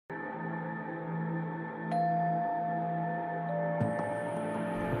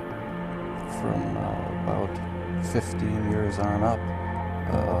From about 15 years on up,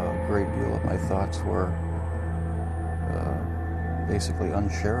 a great deal of my thoughts were basically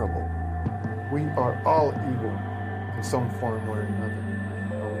unshareable. We are all evil in some form or another.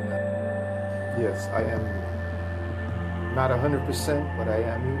 Yes, I am not 100%, but I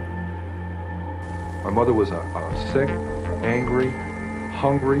am evil. My mother was a sick, angry,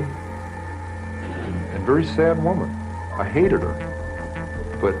 hungry, and very sad woman. I hated her,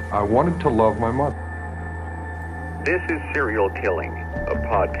 but I wanted to love my mother. This is Serial Killing, a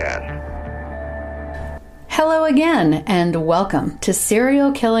podcast. Hello again, and welcome to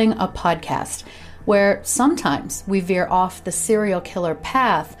Serial Killing, a podcast, where sometimes we veer off the serial killer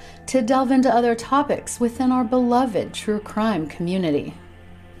path to delve into other topics within our beloved true crime community.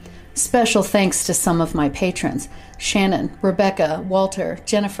 Special thanks to some of my patrons: Shannon, Rebecca, Walter,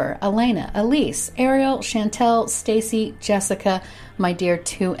 Jennifer, Elena, Elise, Ariel, Chantel, Stacy, Jessica, my dear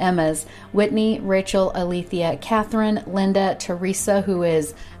two Emmas, Whitney, Rachel, Alethea, Catherine, Linda, Teresa, who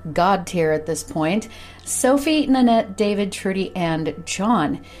is God tier at this point, Sophie, Nanette, David, Trudy, and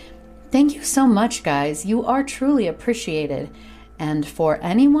John. Thank you so much, guys. You are truly appreciated. And for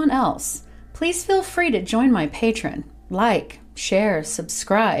anyone else, please feel free to join my Patreon. Like, share,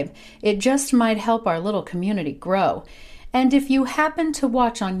 subscribe. It just might help our little community grow. And if you happen to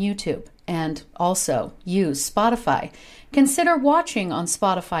watch on YouTube and also use Spotify, consider watching on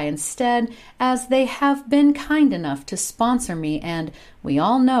Spotify instead, as they have been kind enough to sponsor me, and we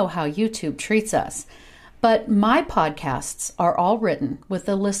all know how YouTube treats us. But my podcasts are all written with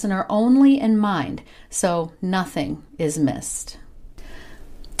the listener only in mind, so nothing is missed.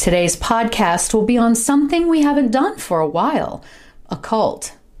 Today's podcast will be on something we haven't done for a while, a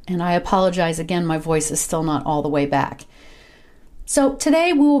cult. And I apologize again, my voice is still not all the way back. So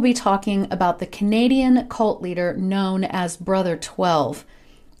today we will be talking about the Canadian cult leader known as Brother 12.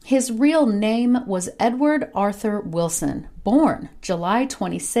 His real name was Edward Arthur Wilson, born July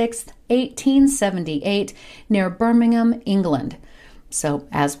 26, 1878, near Birmingham, England. So,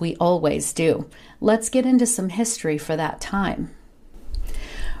 as we always do, let's get into some history for that time.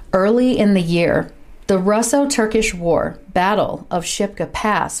 Early in the year, the Russo-Turkish War, Battle of Shipka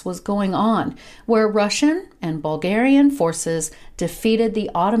Pass, was going on, where Russian and Bulgarian forces defeated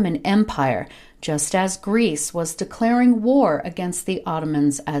the Ottoman Empire, just as Greece was declaring war against the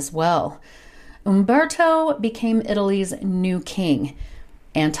Ottomans as well. Umberto became Italy's new king.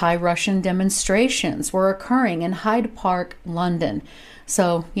 Anti-Russian demonstrations were occurring in Hyde Park, London.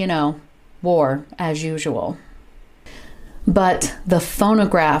 So, war as usual. But the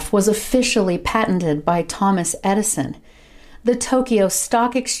phonograph was officially patented by Thomas Edison. The Tokyo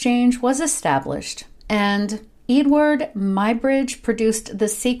Stock Exchange was established, and Edward Muybridge produced the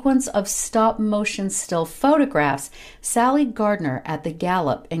sequence of stop-motion still photographs Sally Gardner at the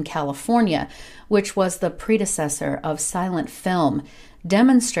Gallup in California, which was the predecessor of silent film,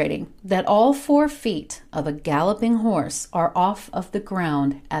 demonstrating that all 4 feet of a galloping horse are off of the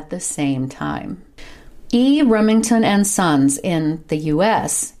ground at the same time. E. Remington and Sons in the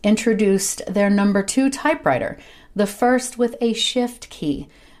U.S. introduced their number 2 typewriter, the first with a shift key,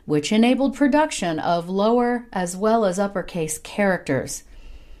 which enabled production of lower as well as uppercase characters.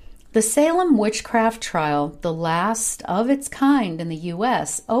 The Salem witchcraft trial, the last of its kind in the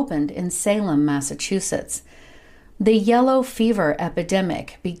U.S., opened in Salem, Massachusetts. The yellow fever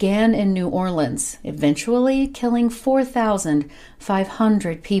epidemic began in New Orleans, eventually killing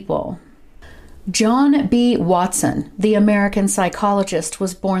 4,500 people. John B. Watson, the American psychologist,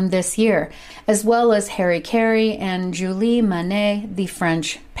 was born this year, as well as Harry Carey and Julie Manet, the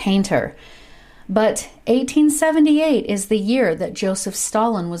French painter. But 1878 is the year that Joseph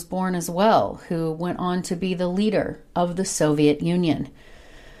Stalin was born as well, who went on to be the leader of the Soviet Union.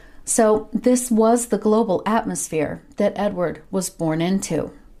 So this was the global atmosphere that Edward was born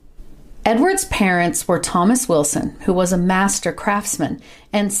into. Edward's parents were Thomas Wilson, who was a master craftsman,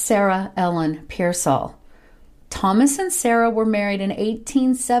 and Sarah Ellen Pearsall. Thomas and Sarah were married in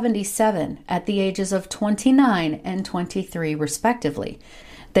 1877 at the ages of 29 and 23, respectively.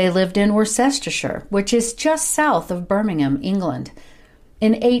 They lived in Worcestershire, which is just south of Birmingham, England.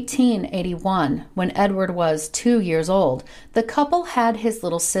 In 1881, when Edward was 2 years old, the couple had his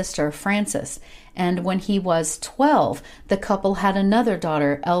little sister, Frances, and when he was 12, the couple had another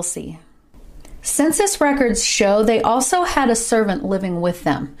daughter, Elsie. Census records show they also had a servant living with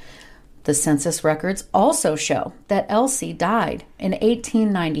them. The census records also show that Elsie died in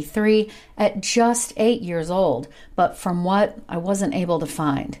 1893 at just 8 years old, but from what I wasn't able to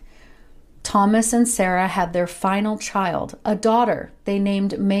find. Thomas and Sarah had their final child, a daughter they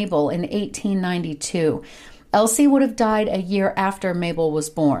named Mabel, in 1892, Elsie would have died a year after Mabel was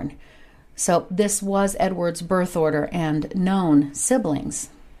born. So this was Edward's birth order and known siblings.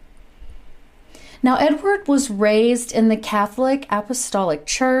 Now, Edward was raised in the Catholic Apostolic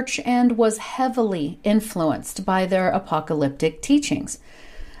Church and was heavily influenced by their apocalyptic teachings.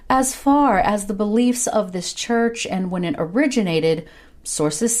 As far as the beliefs of this church and when it originated,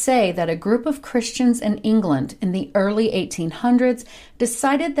 sources say that a group of Christians in England in the early 1800s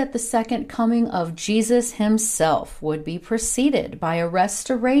decided that the second coming of Jesus himself would be preceded by a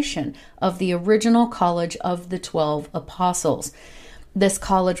restoration of the original College of the 12 Apostles. This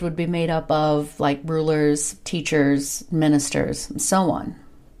college would be made up of rulers, teachers, ministers, and so on.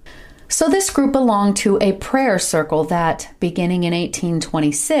 So this group belonged to a prayer circle that, beginning in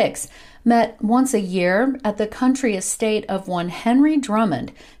 1826, met once a year at the country estate of one Henry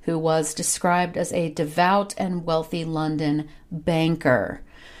Drummond, who was described as a devout and wealthy London banker.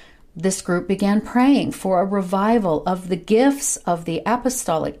 This group began praying for a revival of the gifts of the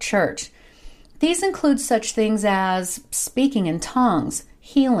Apostolic Church. These include such things as speaking in tongues,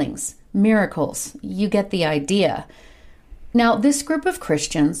 healings, miracles. You get the idea. Now, this group of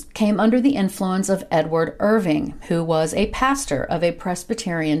Christians came under the influence of Edward Irving, who was a pastor of a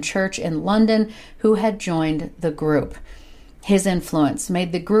Presbyterian church in London who had joined the group. His influence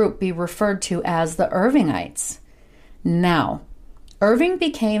made the group be referred to as the Irvingites. Now, Irving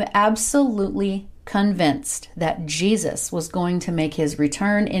became absolutely convinced that Jesus was going to make his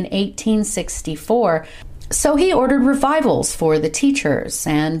return in 1864, so he ordered revivals for the teachers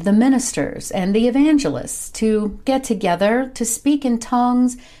and the ministers and the evangelists to get together to speak in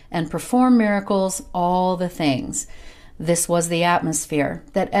tongues and perform miracles, all the things. This was the atmosphere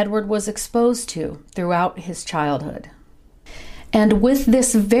that Edward was exposed to throughout his childhood. And with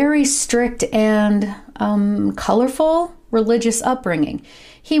this very strict and colorful religious upbringing,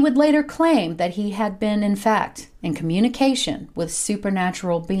 he would later claim that he had been, in fact, in communication with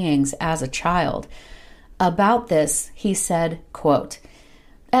supernatural beings as a child. About this, he said, quote,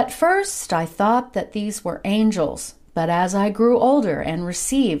 "At first I thought that these were angels, but as I grew older and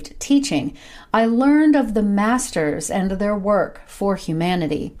received teaching, I learned of the masters and their work for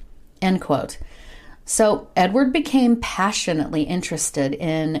humanity." End quote. So Edward became passionately interested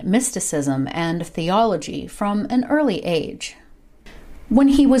in mysticism and theology from an early age. When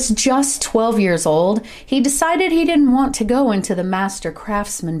he was just 12 years old, he decided he didn't want to go into the master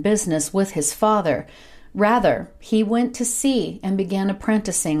craftsman business with his father. Rather, he went to sea and began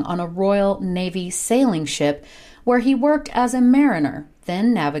apprenticing on a Royal Navy sailing ship where he worked as a mariner,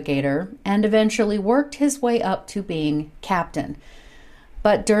 then navigator, and eventually worked his way up to being captain.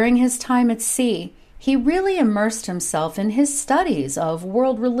 But during his time at sea, he really immersed himself in his studies of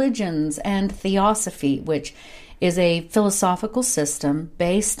world religions and theosophy, which is a philosophical system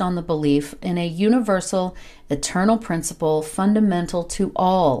based on the belief in a universal, eternal principle fundamental to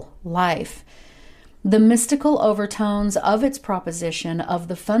all life. The mystical overtones of its proposition of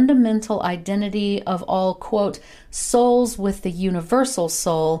the fundamental identity of all, quote, souls with the universal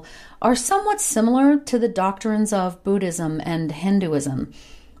soul are somewhat similar to the doctrines of Buddhism and Hinduism.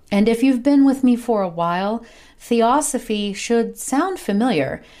 And if you've been with me for a while, theosophy should sound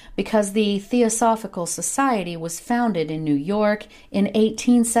familiar because the Theosophical Society was founded in New York in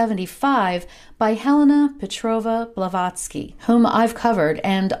 1875 by Helena Petrova Blavatsky, whom I've covered,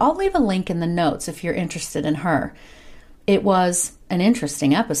 and I'll leave a link in the notes if you're interested in her. It was an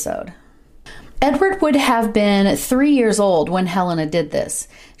interesting episode. Edward would have been 3 years old when Helena did this.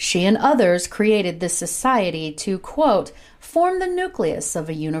 She and others created this society to, quote, form the nucleus of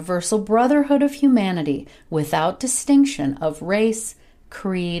a universal brotherhood of humanity without distinction of race,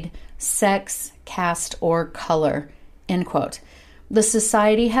 creed, sex, caste, or color, end quote. The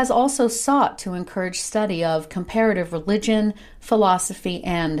society has also sought to encourage study of comparative religion, philosophy,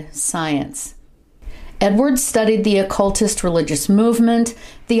 and science. Edward studied the occultist religious movement,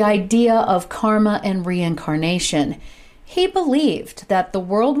 the idea of karma and reincarnation. He believed that the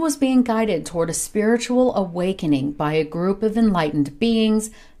world was being guided toward a spiritual awakening by a group of enlightened beings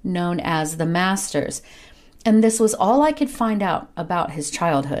known as the Masters. And this was all I could find out about his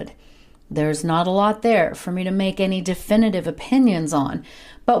childhood. There's not a lot there for me to make any definitive opinions on,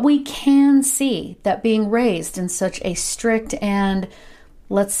 but we can see that being raised in such a strict and,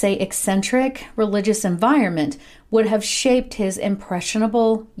 let's say, eccentric religious environment would have shaped his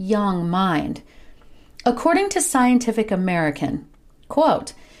impressionable young mind. According to Scientific American,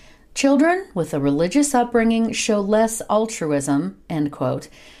 quote, children with a religious upbringing show less altruism, end quote,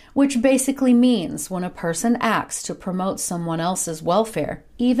 which basically means when a person acts to promote someone else's welfare,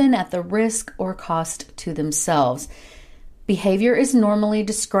 even at the risk or cost to themselves. Behavior is normally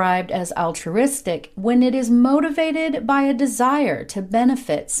described as altruistic when it is motivated by a desire to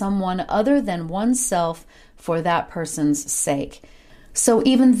benefit someone other than oneself for that person's sake. So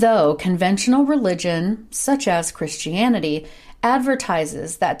even though conventional religion, such as Christianity,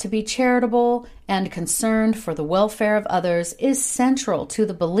 advertises that to be charitable and concerned for the welfare of others is central to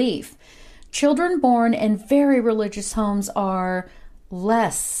the belief, children born in very religious homes are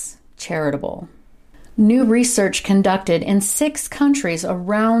less charitable. New research conducted in 6 countries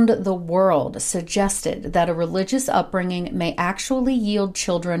around the world suggested that a religious upbringing may actually yield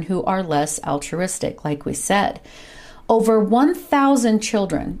children who are less altruistic, like we said. Over 1,000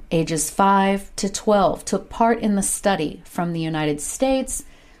 children ages 5 to 12 took part in the study from the United States,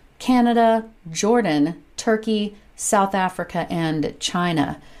 Canada, Jordan, Turkey, South Africa, and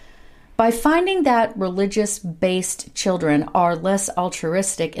China. By finding that religious-based children are less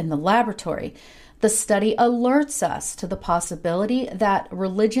altruistic in the laboratory, the study alerts us to the possibility that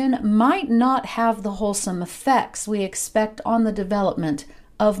religion might not have the wholesome effects we expect on the development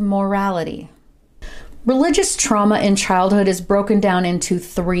of morality. Religious trauma in childhood is broken down into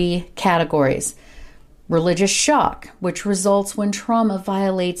 3 categories. Religious shock, which results when trauma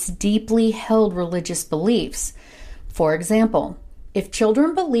violates deeply held religious beliefs. For example, if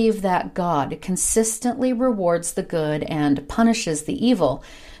children believe that God consistently rewards the good and punishes the evil,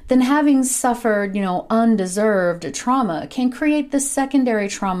 then having suffered, undeserved trauma can create the secondary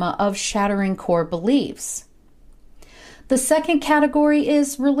trauma of shattering core beliefs. The second category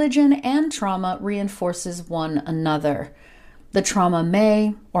is religion and trauma reinforces one another. The trauma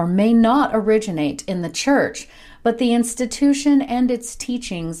may or may not originate in the church, but the institution and its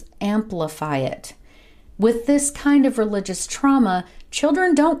teachings amplify it. With this kind of religious trauma,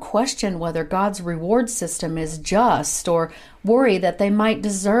 children don't question whether God's reward system is just or worry that they might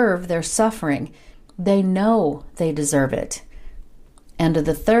deserve their suffering. They know they deserve it. And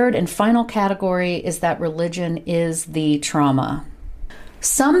the third and final category is that religion is the trauma.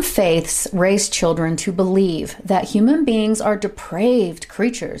 Some faiths raise children to believe that human beings are depraved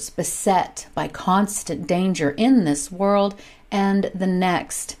creatures beset by constant danger in this world and the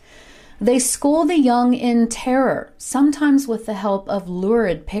next. They school the young in terror, sometimes with the help of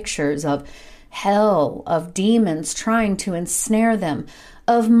lurid pictures of hell, of demons trying to ensnare them,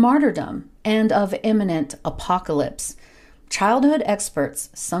 of martyrdom, and of imminent apocalypse. Childhood experts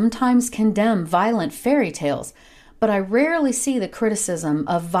sometimes condemn violent fairy tales, but I rarely see the criticism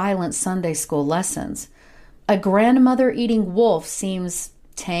of violent Sunday school lessons. A grandmother eating wolf seems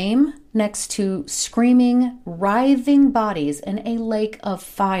tame next to screaming, writhing bodies in a lake of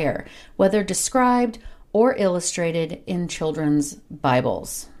fire, whether described or illustrated in children's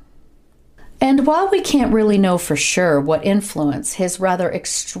Bibles. And while we can't really know for sure what influence his rather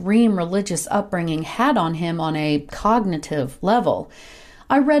extreme religious upbringing had on him on a cognitive level,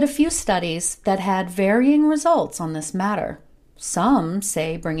 I read a few studies that had varying results on this matter. Some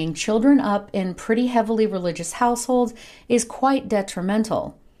say bringing children up in pretty heavily religious households is quite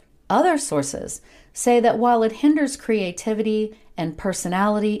detrimental. Other sources say that while it hinders creativity and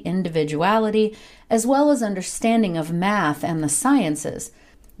personality, individuality, as well as understanding of math and the sciences,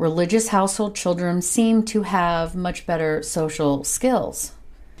 religious household children seem to have much better social skills.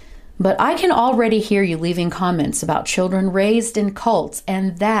 But I can already hear you leaving comments about children raised in cults,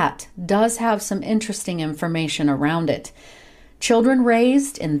 and that does have some interesting information around it. Children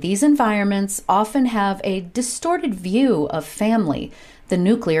raised in these environments often have a distorted view of family, the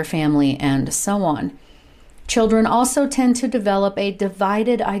nuclear family, and so on. Children also tend to develop a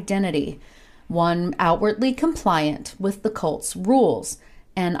divided identity, one outwardly compliant with the cult's rules,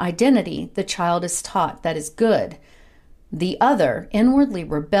 an identity the child is taught that is good. The other, inwardly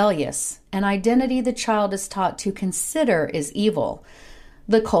rebellious, an identity the child is taught to consider is evil.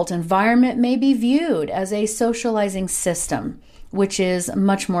 The cult environment may be viewed as a socializing system, which is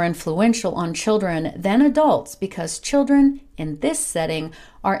much more influential on children than adults because children in this setting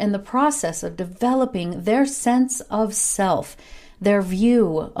are in the process of developing their sense of self, their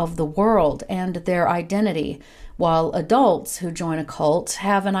view of the world, and their identity, while adults who join a cult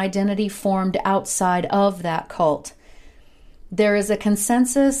have an identity formed outside of that cult. There is a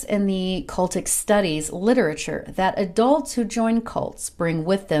consensus in the cultic studies literature that adults who join cults bring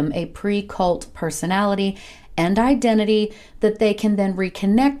with them a pre-cult personality and identity that they can then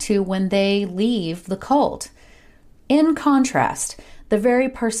reconnect to when they leave the cult. In contrast, the very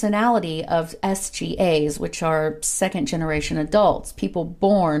personality of SGAs, which are second-generation adults, people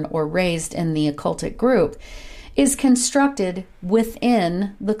born or raised in the occultic group, is constructed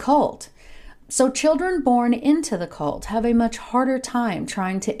within the cult. So children born into the cult have a much harder time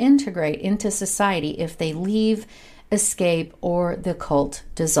trying to integrate into society if they leave escape, or the cult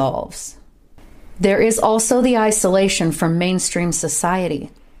dissolves. There is also the isolation from mainstream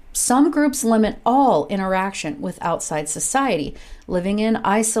society. Some groups limit all interaction with outside society, living in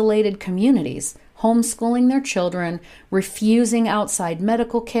isolated communities, homeschooling their children, refusing outside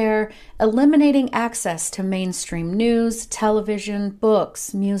medical care, eliminating access to mainstream news, television,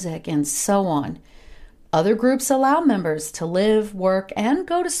 books, music, and so on. Other groups allow members to live, work, and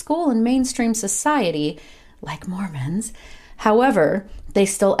go to school in mainstream society, like Mormons. However, they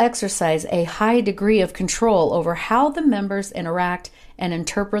still exercise a high degree of control over how the members interact and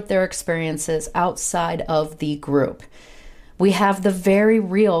interpret their experiences outside of the group. We have the very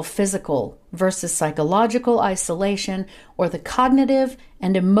real physical versus psychological isolation, or the cognitive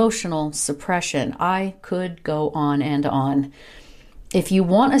and emotional suppression. I could go on and on. If you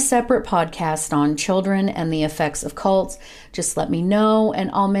want a separate podcast on children and the effects of cults, just let me know and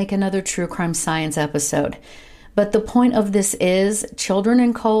I'll make another True Crime Science episode. But the point of this is children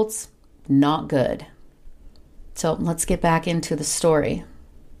and cults, not good. So let's get back into the story.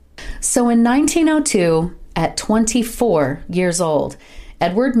 So in 1902, at 24 years old,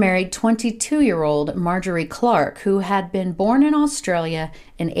 Edward married 22-year-old Marjorie Clark, who had been born in Australia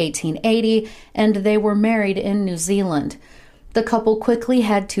in 1880, and they were married in New Zealand. The couple quickly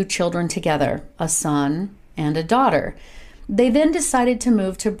had 2 children together, a son and a daughter. They then decided to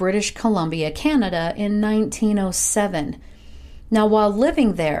move to British Columbia, Canada in 1907. Now, while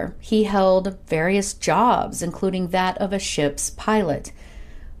living there, he held various jobs, including that of a ship's pilot.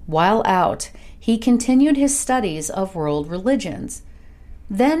 While out, he continued his studies of world religions.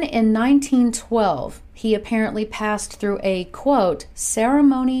 Then in 1912, he apparently passed through a, quote,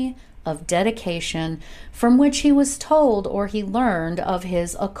 ceremony of dedication from which he was told or he learned of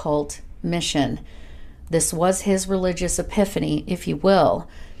his occult mission. This was his religious epiphany, if you will.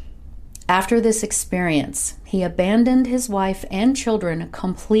 After this experience, he abandoned his wife and children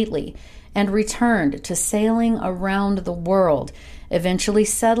completely and returned to sailing around the world, eventually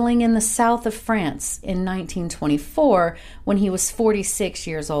settling in the south of France in 1924 when he was 46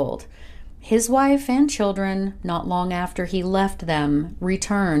 years old. His wife and children, not long after he left them,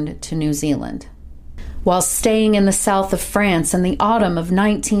 returned to New Zealand. While staying in the south of France in the autumn of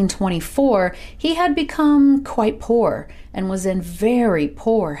 1924, he had become quite poor and was in very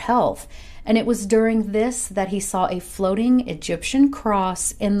poor health. And it was during this that he saw a floating Egyptian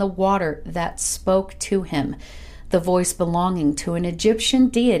cross in the water that spoke to him, the voice belonging to an Egyptian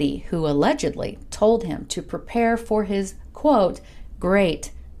deity who allegedly told him to prepare for his, quote, great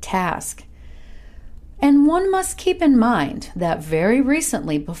task. And one must keep in mind that very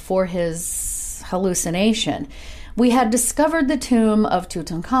recently, before his hallucination, we had discovered the tomb of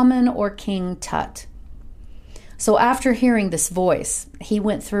Tutankhamun, or King Tut. So after hearing this voice, he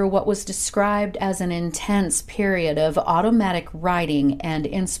went through what was described as an intense period of automatic writing and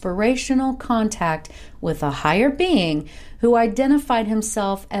inspirational contact with a higher being who identified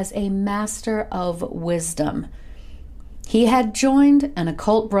himself as a master of wisdom. He had joined an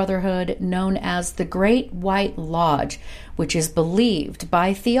occult brotherhood known as the Great White Lodge, which is believed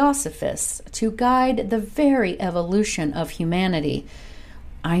by theosophists to guide the very evolution of humanity.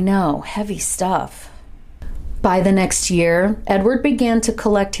 I know, heavy stuff. By the next year, Edward began to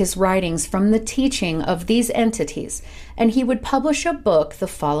collect his writings from the teaching of these entities, and he would publish a book the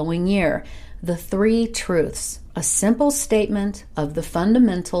following year, The Three Truths, a simple statement of the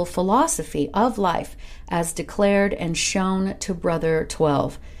fundamental philosophy of life as declared and shown to Brother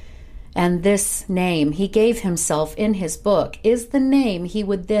 12. And this name he gave himself in his book is the name he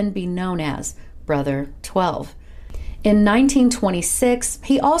would then be known as, Brother 12. In 1926,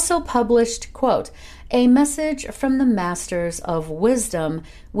 he also published, quote, a message from the Masters of Wisdom,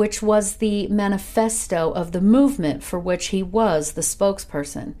 which was the manifesto of the movement for which he was the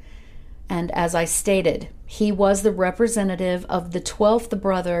spokesperson. And as I stated, he was the representative of the 12th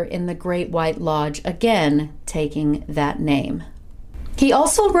brother in the Great White Lodge, again taking that name. He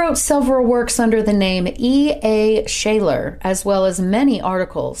also wrote several works under the name E. A. Shaler, as well as many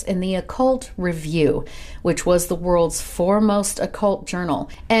articles in the Occult Review, which was the world's foremost occult journal,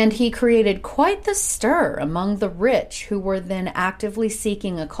 and he created quite the stir among the rich who were then actively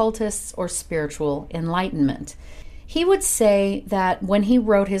seeking occultists or spiritual enlightenment. He would say that when he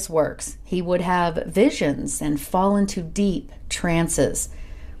wrote his works, he would have visions and fall into deep trances.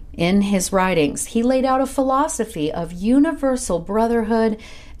 In his writings, he laid out a philosophy of universal brotherhood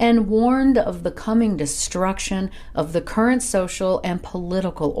and warned of the coming destruction of the current social and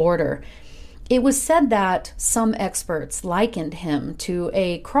political order. It was said that some experts likened him to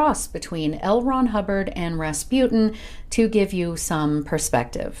a cross between L. Ron Hubbard and Rasputin, to give you some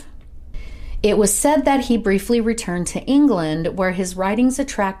perspective. It was said that he briefly returned to England, where his writings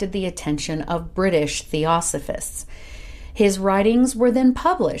attracted the attention of British theosophists. His writings were then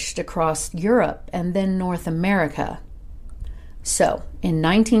published across Europe and then North America. So, in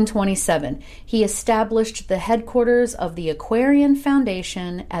 1927, he established the headquarters of the Aquarian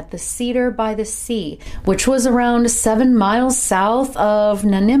Foundation at the Cedar by the Sea, which was around 7 miles south of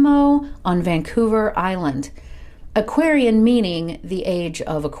Nanaimo on Vancouver Island. Aquarian meaning the age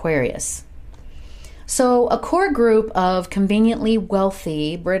of Aquarius. So, a core group of conveniently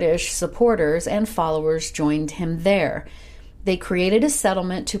wealthy British supporters and followers joined him there. They created a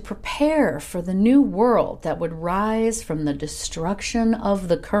settlement to prepare for the new world that would rise from the destruction of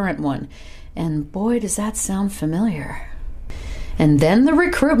the current one. And boy, does that sound familiar. And then the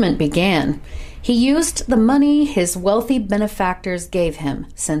recruitment began. He used the money his wealthy benefactors gave him,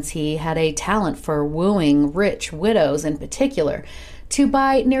 since he had a talent for wooing rich widows in particular, to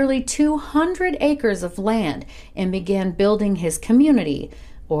buy nearly 200 acres of land and began building his community,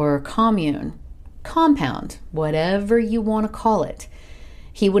 or commune. Compound, whatever you want to call it.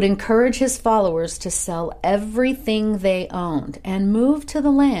 He would encourage his followers to sell everything they owned and move to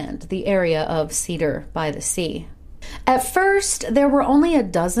the land, the area of Cedar by the Sea. At first, there were only a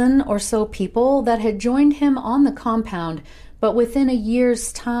dozen or so people that had joined him on the compound, but within a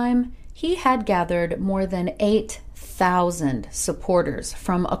year's time, he had gathered more than 8,000 supporters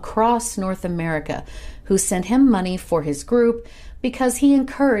from across North America who sent him money for his group because he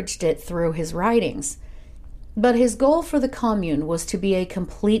encouraged it through his writings. But his goal for the commune was to be a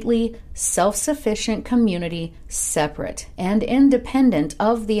completely self-sufficient community, separate and independent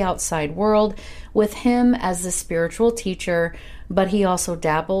of the outside world, with him as the spiritual teacher, but he also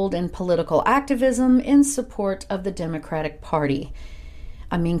dabbled in political activism in support of the Democratic Party.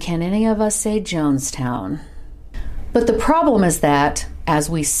 I mean, can any of us say Jonestown? But the problem is that, as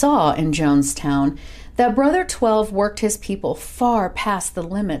we saw in Jonestown, that Brother 12 worked his people far past the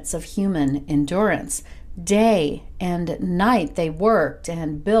limits of human endurance. Day and night they worked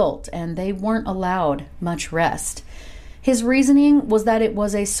and built, and they weren't allowed much rest. His reasoning was that it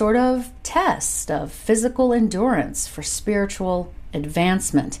was a sort of test of physical endurance for spiritual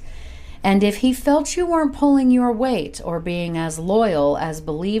advancement. And if he felt you weren't pulling your weight or being as loyal as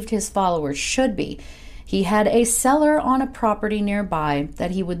believed his followers should be, he had a cellar on a property nearby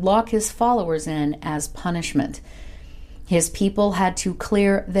that he would lock his followers in as punishment. His people had to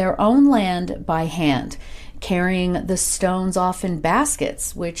clear their own land by hand, carrying the stones off in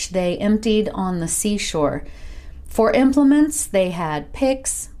baskets, which they emptied on the seashore. For implements, they had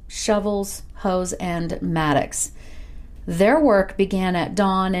picks, shovels, hoes, and mattocks. Their work began at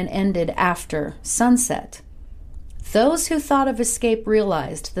dawn and ended after sunset. Those who thought of escape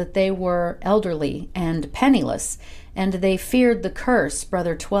realized that they were elderly and penniless, and they feared the curse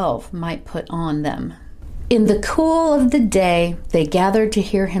Brother 12 might put on them. In the cool of the day, they gathered to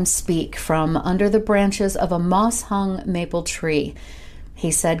hear him speak from under the branches of a moss-hung maple tree.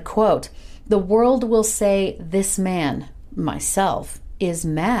 He said, quote, "The world will say this man, myself, is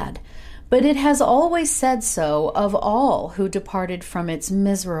mad, but it has always said so of all who departed from its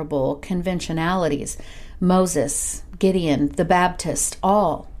miserable conventionalities. Moses, Gideon, the Baptist,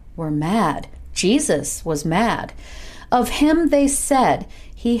 all were mad. Jesus was mad. Of him they said,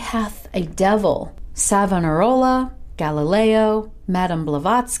 he hath a devil. Savonarola, Galileo, Madame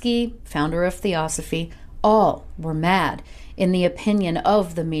Blavatsky, founder of Theosophy, all were mad, in the opinion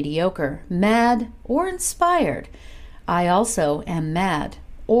of the mediocre, mad or inspired. I also am mad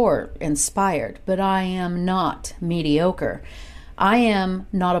or inspired, but I am not mediocre. I am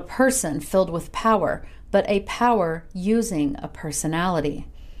not a person filled with power, but a power using a personality.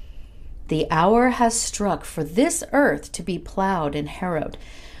 The hour has struck for this earth to be plowed and harrowed.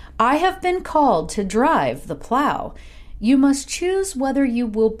 I have been called to drive the plow. You must choose whether you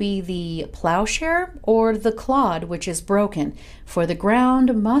will be the plowshare or the clod which is broken, for the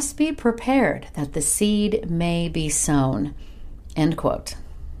ground must be prepared that the seed may be sown." End quote.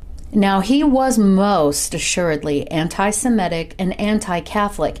 Now, he was most assuredly anti-Semitic and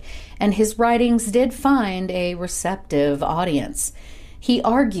anti-Catholic, and his writings did find a receptive audience. He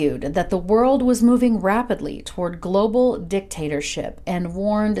argued that the world was moving rapidly toward global dictatorship and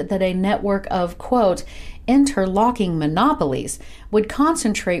warned that a network of, quote, interlocking monopolies would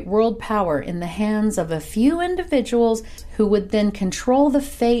concentrate world power in the hands of a few individuals who would then control the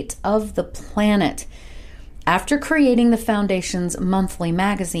fate of the planet. After creating the Foundation's monthly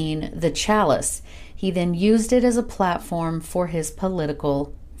magazine, The Chalice, he then used it as a platform for his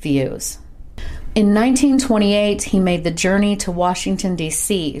political views. In 1928, he made the journey to Washington,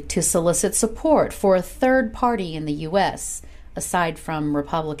 D.C. to solicit support for a third party in the U.S., aside from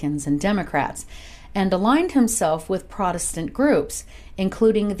Republicans and Democrats, and aligned himself with Protestant groups,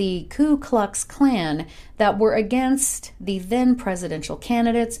 including the Ku Klux Klan, that were against the then presidential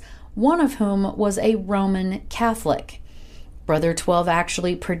candidates, one of whom was a Roman Catholic. Brother 12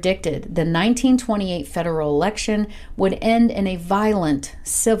 actually predicted the 1928 federal election would end in a violent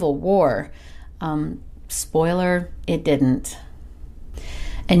civil war. Spoiler, it didn't.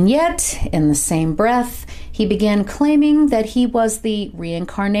 And yet, in the same breath, he began claiming that he was the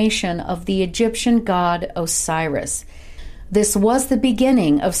reincarnation of the Egyptian god Osiris. This was the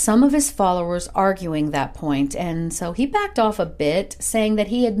beginning of some of his followers arguing that point, and so he backed off a bit, saying that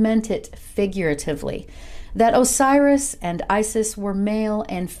he had meant it figuratively, that Osiris and Isis were male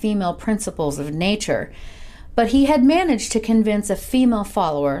and female principles of nature. But he had managed to convince a female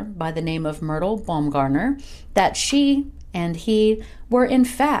follower by the name of Myrtle Baumgartner that she and he were in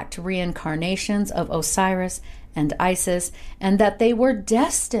fact reincarnations of Osiris and Isis, and that they were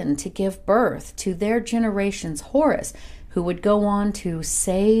destined to give birth to their generation's Horus, who would go on to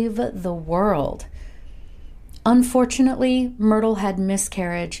save the world. Unfortunately, Myrtle had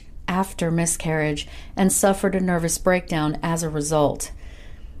miscarriage after miscarriage and suffered a nervous breakdown as a result.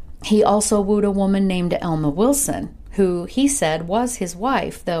 He also wooed a woman named Elma Wilson, who he said was his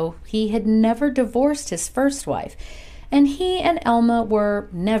wife, though he had never divorced his first wife, and he and Elma were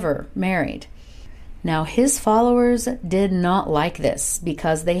never married. Now, his followers did not like this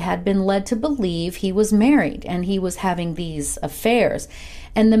because they had been led to believe he was married and he was having these affairs,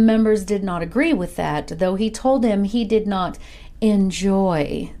 and the members did not agree with that, though he told them he did not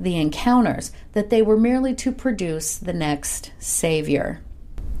enjoy the encounters, that they were merely to produce the next savior.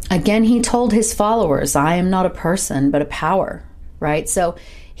 Again, he told his followers, I am not a person, but a power, right? So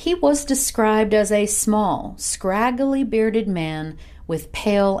he was described as a small, scraggly bearded man with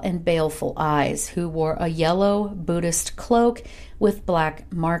pale and baleful eyes who wore a yellow Buddhist cloak with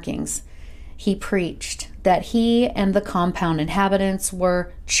black markings. He preached that he and the compound inhabitants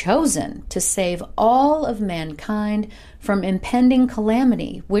were chosen to save all of mankind from impending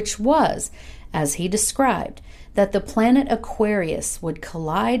calamity, which was, as he described, that the planet Aquarius would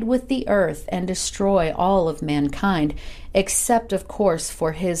collide with the Earth and destroy all of mankind, except, of course,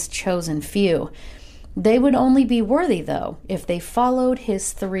 for his chosen few. They would only be worthy, though, if they followed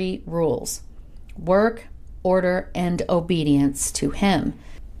his 3 rules: work, order, and obedience to him.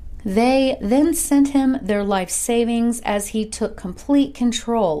 They then sent him their life savings as he took complete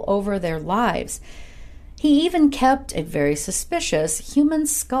control over their lives. He even kept a very suspicious human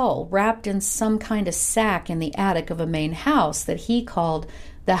skull wrapped in some kind of sack in the attic of a main house that he called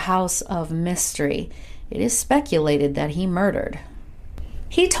the House of Mystery. It is speculated that he murdered.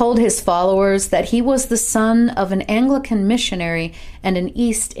 He told his followers that he was the son of an Anglican missionary and an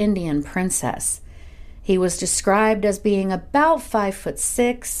East Indian princess. He was described as being about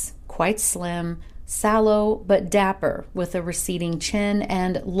 5'6", quite slim, sallow but dapper, with a receding chin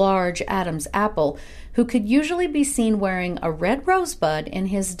and large Adam's apple, who could usually be seen wearing a red rosebud in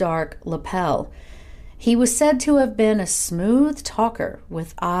his dark lapel. He was said to have been a smooth talker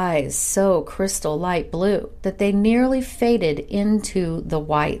with eyes so crystal light blue that they nearly faded into the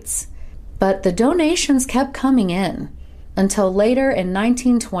whites. But the donations kept coming in until later in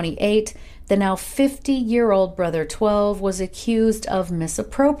 1928, the now 50-year-old Brother 12 was accused of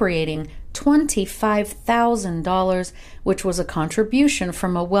misappropriating $25,000, which was a contribution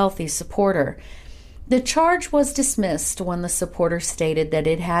from a wealthy supporter. The charge was dismissed when the supporter stated that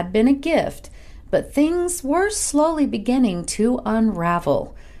it had been a gift, but things were slowly beginning to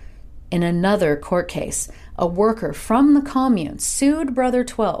unravel. In another court case, a worker from the commune sued Brother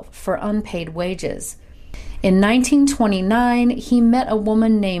 12 for unpaid wages. In 1929, he met a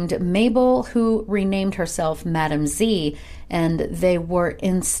woman named Mabel who renamed herself Madame Z, and they were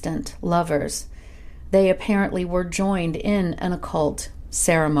instant lovers. They apparently were joined in an occult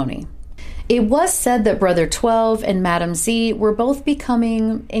ceremony. It was said that Brother 12 and Madame Z were both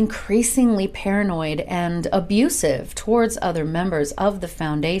becoming increasingly paranoid and abusive towards other members of the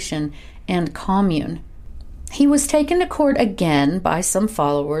foundation and commune. He was taken to court again by some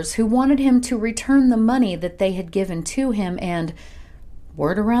followers who wanted him to return the money that they had given to him, and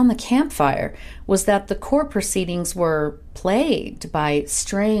word around the campfire was that the court proceedings were plagued by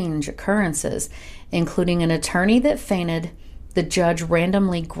strange occurrences, including an attorney that fainted, the judge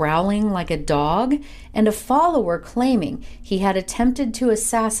randomly growling like a dog, and a follower claiming he had attempted to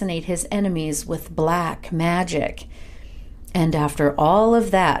assassinate his enemies with black magic. And after all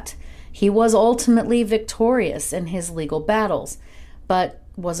of that, he was ultimately victorious in his legal battles, but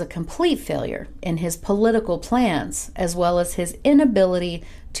was a complete failure in his political plans, as well as his inability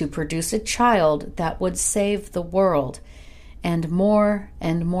to produce a child that would save the world. and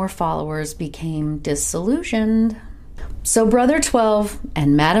more followers became disillusioned. So Brother 12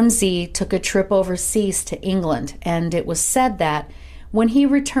 and Madam Z took a trip overseas to England, and it was said that when he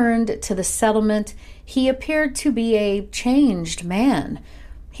returned to the settlement, he appeared to be a changed man.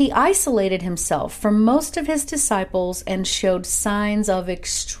 He isolated himself from most of his disciples and showed signs of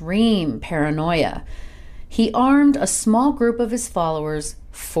extreme paranoia. He armed a small group of his followers,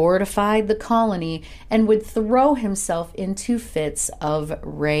 fortified the colony, and would throw himself into fits of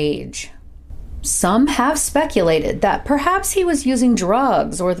rage. Some have speculated that perhaps he was using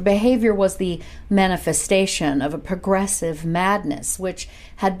drugs, or the behavior was the manifestation of a progressive madness which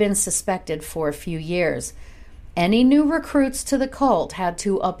had been suspected for a few years. Any new recruits to the cult had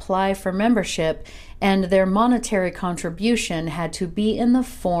to apply for membership, and their monetary contribution had to be in the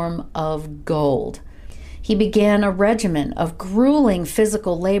form of gold. He began a regimen of grueling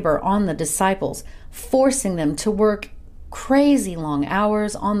physical labor on the disciples, forcing them to work crazy long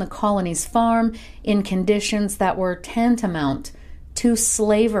hours on the colony's farm in conditions that were tantamount to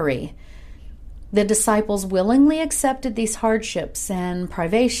slavery. The disciples willingly accepted these hardships and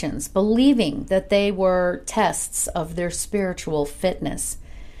privations, believing that they were tests of their spiritual fitness.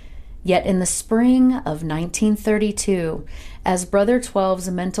 Yet in the spring of 1932, as Brother 12's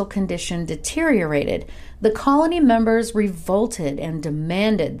mental condition deteriorated, the colony members revolted and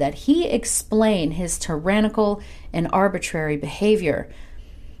demanded that he explain his tyrannical and arbitrary behavior.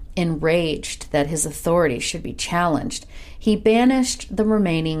 Enraged that his authority should be challenged, he banished the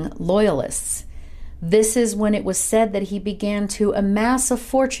remaining loyalists. This is when it was said that he began to amass a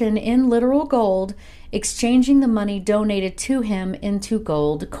fortune in literal gold, exchanging the money donated to him into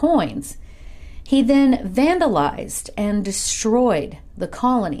gold coins. He then vandalized and destroyed the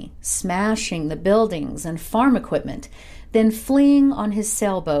colony, smashing the buildings and farm equipment, then fleeing on his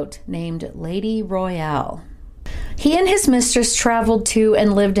sailboat named Lady Royale. He and his mistress traveled to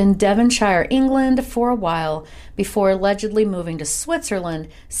and lived in Devonshire, England for a while before allegedly moving to Switzerland,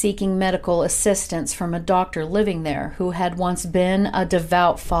 seeking medical assistance from a doctor living there who had once been a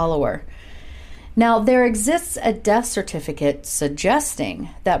devout follower. Now, there exists a death certificate suggesting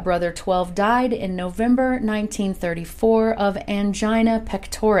that Brother 12 died in November 1934 of angina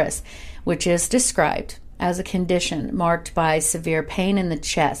pectoris, which is described as a condition marked by severe pain in the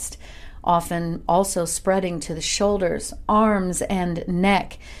chest, often also spreading to the shoulders, arms, and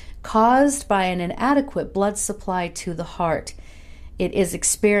neck, caused by an inadequate blood supply to the heart. It is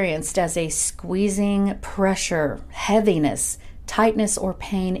experienced as a squeezing pressure, heaviness, tightness, or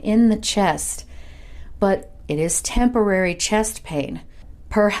pain in the chest. But it is temporary chest pain.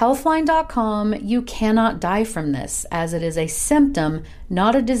 Per Healthline.com, you cannot die from this, as it is a symptom,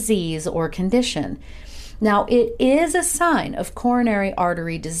 not a disease or condition. Now, it is a sign of coronary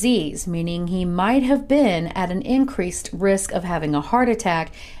artery disease, meaning he might have been at an increased risk of having a heart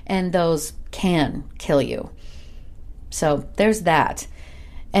attack, and those can kill you. So there's that.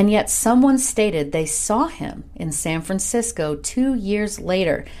 And yet someone stated they saw him in San Francisco 2 years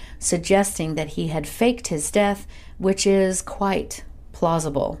later, suggesting that he had faked his death, which is quite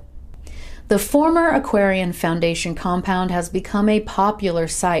plausible. The former Aquarian Foundation compound has become a popular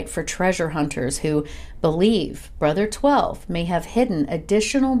site for treasure hunters who believe Brother 12 may have hidden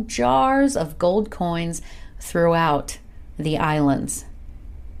additional jars of gold coins throughout the islands.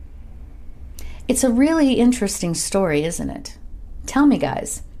 It's a really interesting story, isn't it? Tell me,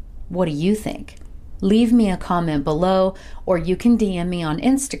 guys, what do you think? Leave me a comment below, or you can DM me on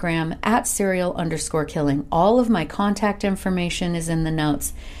Instagram at serial_killing. All of my contact information is in the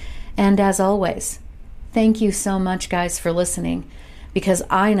notes. And as always, thank you so much, guys, for listening, because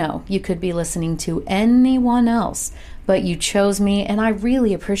I know you could be listening to anyone else, but you chose me, and I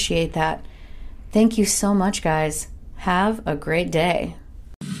really appreciate that. Thank you so much, guys. Have a great day.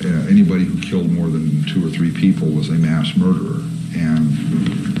 Anybody who killed more than 2 or 3 people was a mass murderer,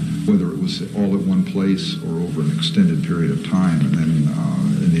 and whether it was all at one place or over an extended period of time. And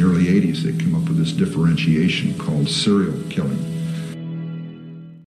then in the early 80s, they came up with this differentiation called serial killing.